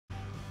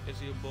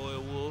It's your boy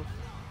Wolf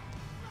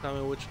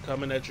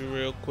coming at you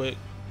real quick.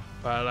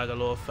 Probably like a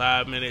little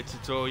 5-minute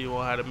tutorial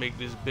on how to make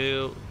this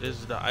build. This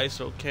is the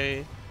ISO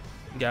cane.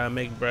 You gotta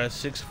make bruh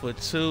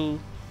 6'2",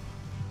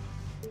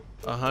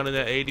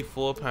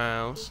 184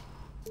 pounds.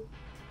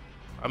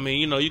 I mean,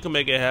 you know, you can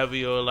make it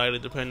heavier or lighter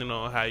depending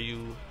on how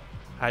you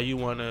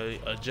want to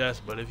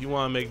adjust. But if you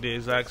want to make the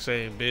exact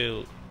same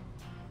build,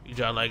 you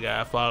just like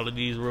gotta follow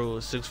these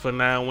rules: 6'9"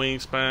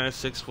 wingspan,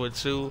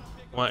 6'2",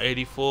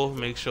 184.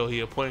 Make sure he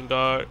a point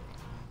guard.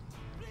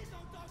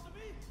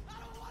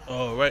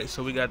 All right,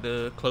 so we got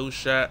the close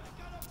shot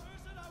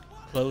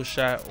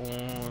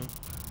on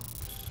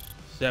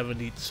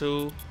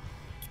 72.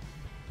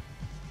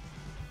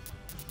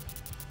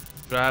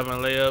 Driving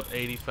layup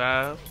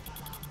 85.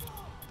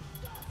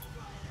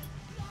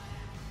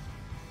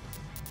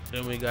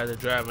 Then we got the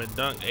driving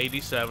dunk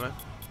 87.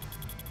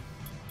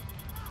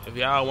 If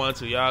y'all want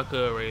to, y'all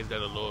could raise that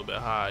a little bit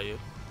higher.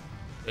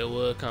 It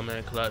would come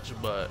in clutch,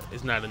 but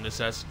it's not a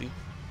necessity.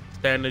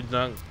 Standard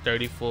dunk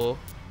 34.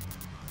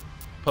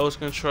 Post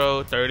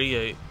control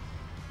 38.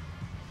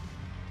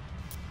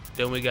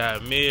 Then we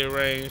got mid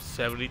range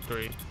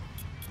 73.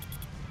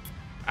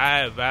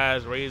 I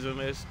advise raising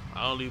this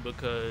only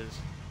because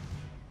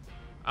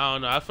I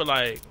don't know. I feel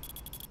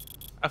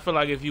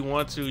like if you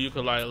want to, you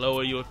could like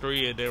lower your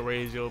three and then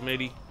raise your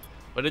midi.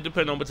 But it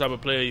depends on what type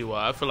of player you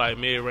are. I feel like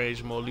mid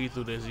range more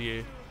lethal this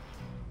year,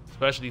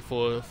 especially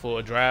for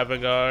a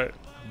driving guard.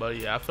 But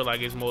yeah, I feel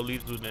like it's more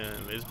lethal than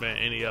it's been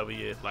any other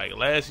year. Like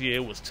last year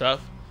it was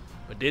tough,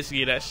 but this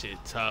year that shit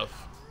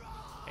tough.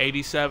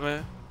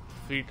 87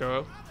 free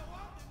throw,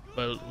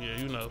 but yeah,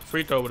 you know,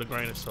 free throw with a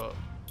grain of salt,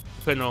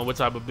 depending on what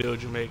type of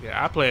build you make it.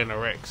 I play in the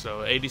rec,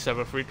 so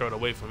 87 free throw to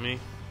wait for me.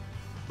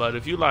 But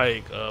if you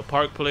like a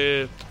park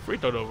player, free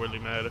throw don't really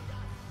matter.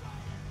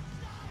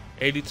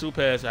 82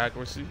 pass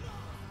accuracy.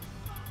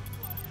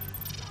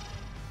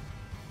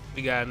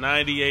 We got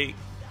 98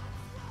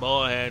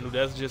 ball handle.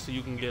 That's just so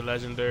you can get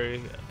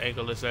legendary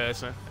ankle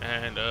assassin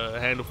and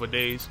handle for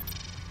days.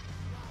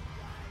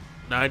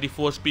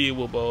 94 speed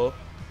with ball.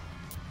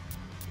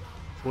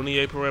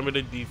 28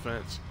 perimeter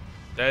defense.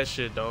 That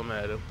shit don't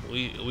matter.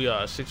 We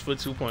are a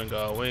 6'2" point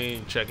guard. We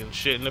ain't checking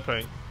shit in the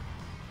paint,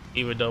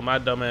 even though my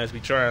dumb ass be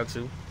trying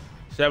to.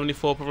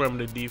 74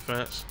 perimeter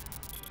defense.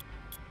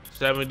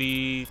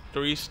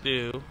 73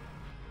 steal,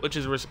 which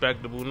is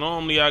respectable.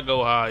 Normally I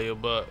go higher,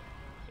 but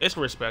it's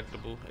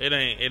respectable. It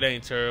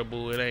ain't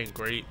terrible. It ain't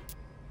great.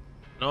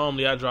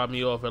 Normally I drop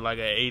me off at like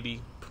an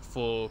 80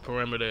 for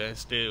perimeter and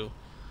steal.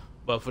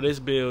 But for this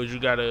build, you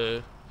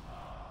gotta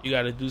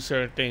do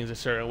certain things a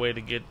certain way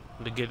to get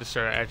the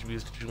certain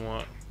attributes that you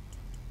want.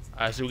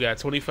 Alright, so we got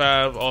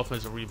 25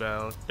 offensive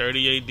rebound,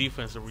 38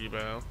 defensive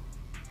rebound.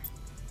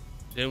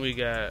 Then we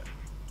got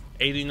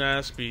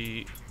 89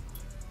 speed,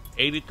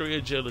 83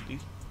 agility.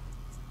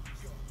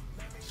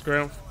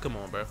 Scrim, come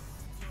on, bro.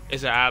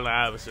 It's an Allen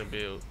Iverson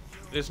build.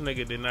 This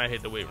nigga did not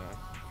hit the weight room.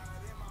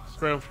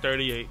 Scrim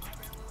 38.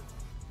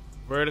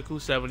 Vertical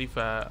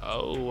 75.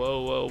 Oh,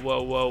 whoa.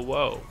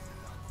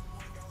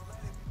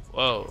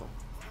 Whoa.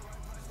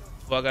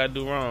 What I gotta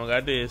do wrong?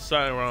 I did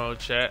something wrong,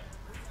 chat.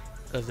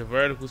 Cause the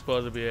vertical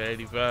supposed to be at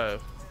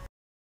 85.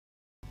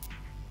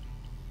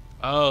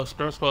 Oh,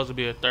 scrim's supposed to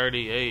be at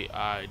 38.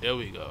 Alright, there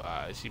we go.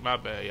 Alright, see, my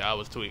bad. Yeah, I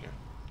was tweaking.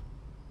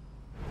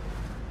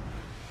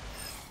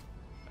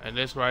 And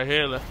this right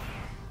here,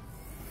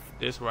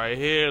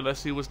 let's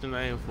see what's the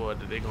name for it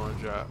that they gonna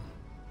drop.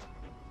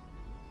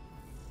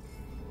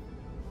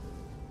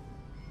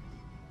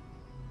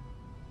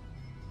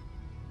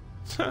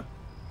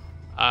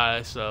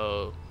 Alright,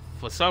 so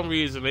for some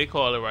reason they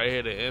call it right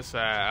here the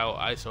inside out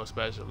ISO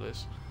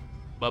specialist.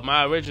 But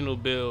my original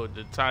build,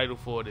 the title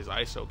for it is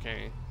ISO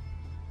King.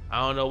 I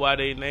don't know why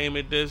they name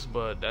it this,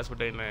 but that's what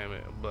they name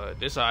it. But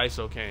this is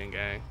ISO King,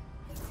 gang.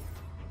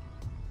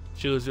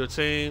 Choose your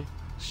team.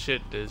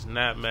 Shit does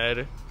not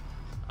matter.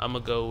 I'ma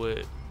go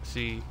with,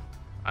 see,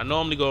 I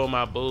normally go with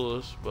my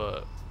Bulls,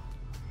 but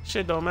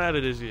shit don't matter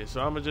this year.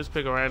 So I'ma just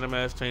pick a random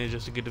ass team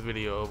just to get the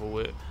video over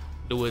with.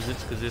 The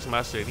Wizards, cause it's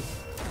my city.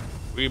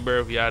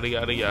 Rebirth, yada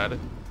yada yada.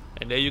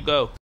 And there you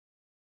go.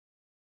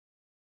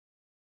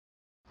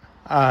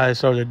 Alright,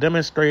 so to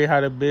demonstrate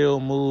how to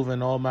build, move,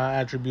 and all my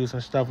attributes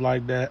and stuff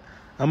like that,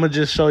 I'm gonna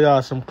just show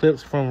y'all some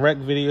clips from rec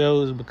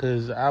videos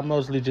because I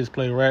mostly just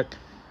play rec.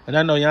 And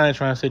I know y'all ain't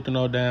trying to sit through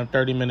no damn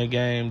 30-minute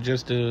game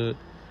just to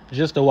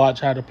watch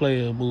how to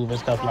play or move and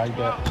stuff like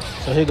that.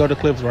 So here go the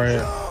clips right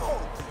here.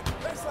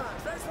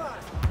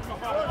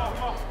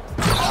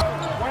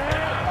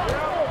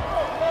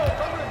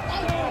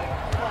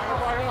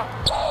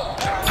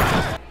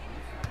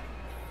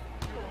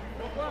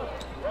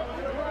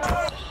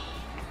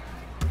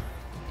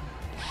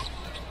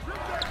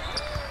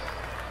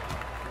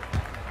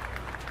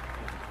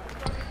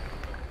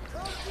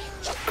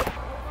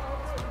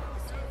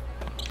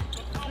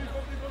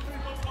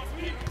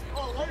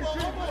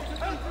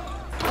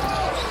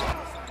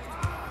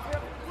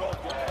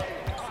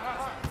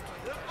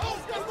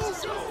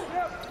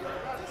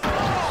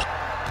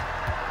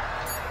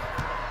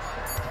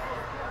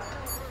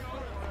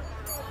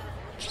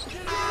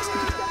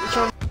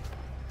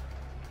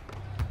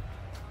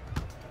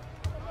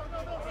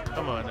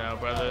 Come on now,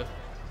 brother.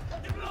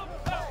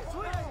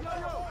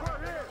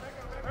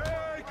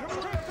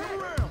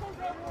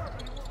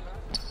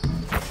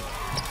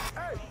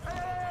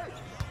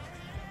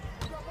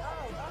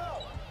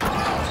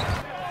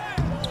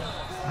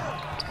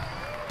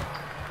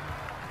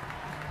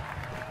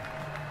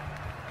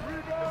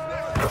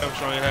 I'm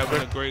sure you're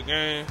having a great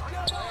game.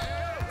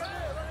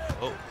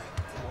 Oh,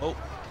 oh.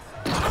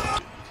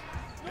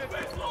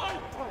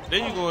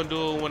 Then you gonna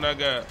do it when I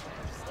got.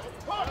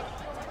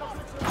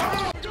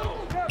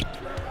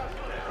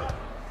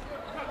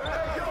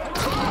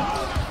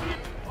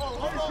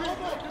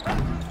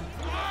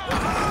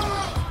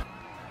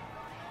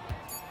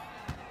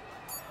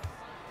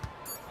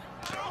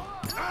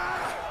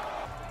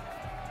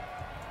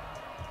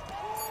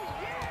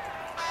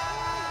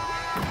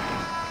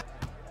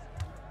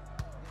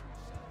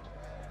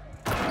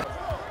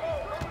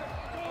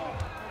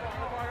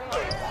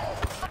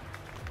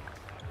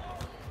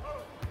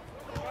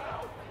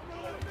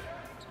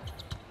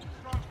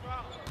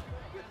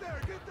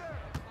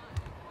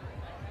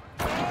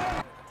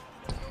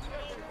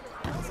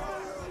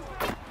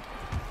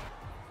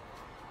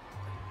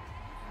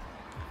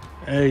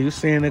 Hey, you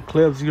seeing the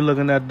clips, you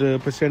looking at the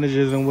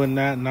percentages and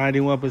whatnot,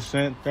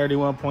 91%,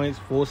 31 points,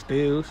 4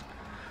 steals,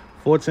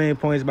 14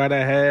 points by the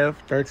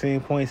half,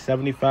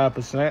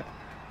 13.75%.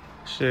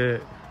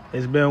 Shit,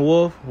 it's been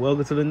Wolf.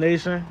 Welcome to the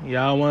nation.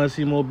 Y'all want to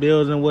see more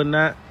builds and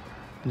whatnot?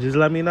 Just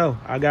let me know.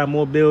 I got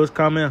more builds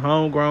coming,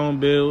 homegrown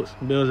builds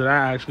that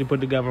I actually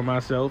put together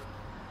myself.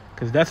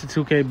 Because that's a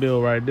 2K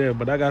build right there,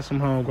 but I got some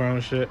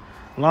homegrown shit.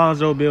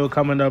 Lonzo build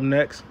coming up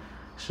next.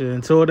 Shit,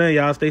 until then,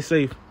 y'all stay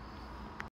safe.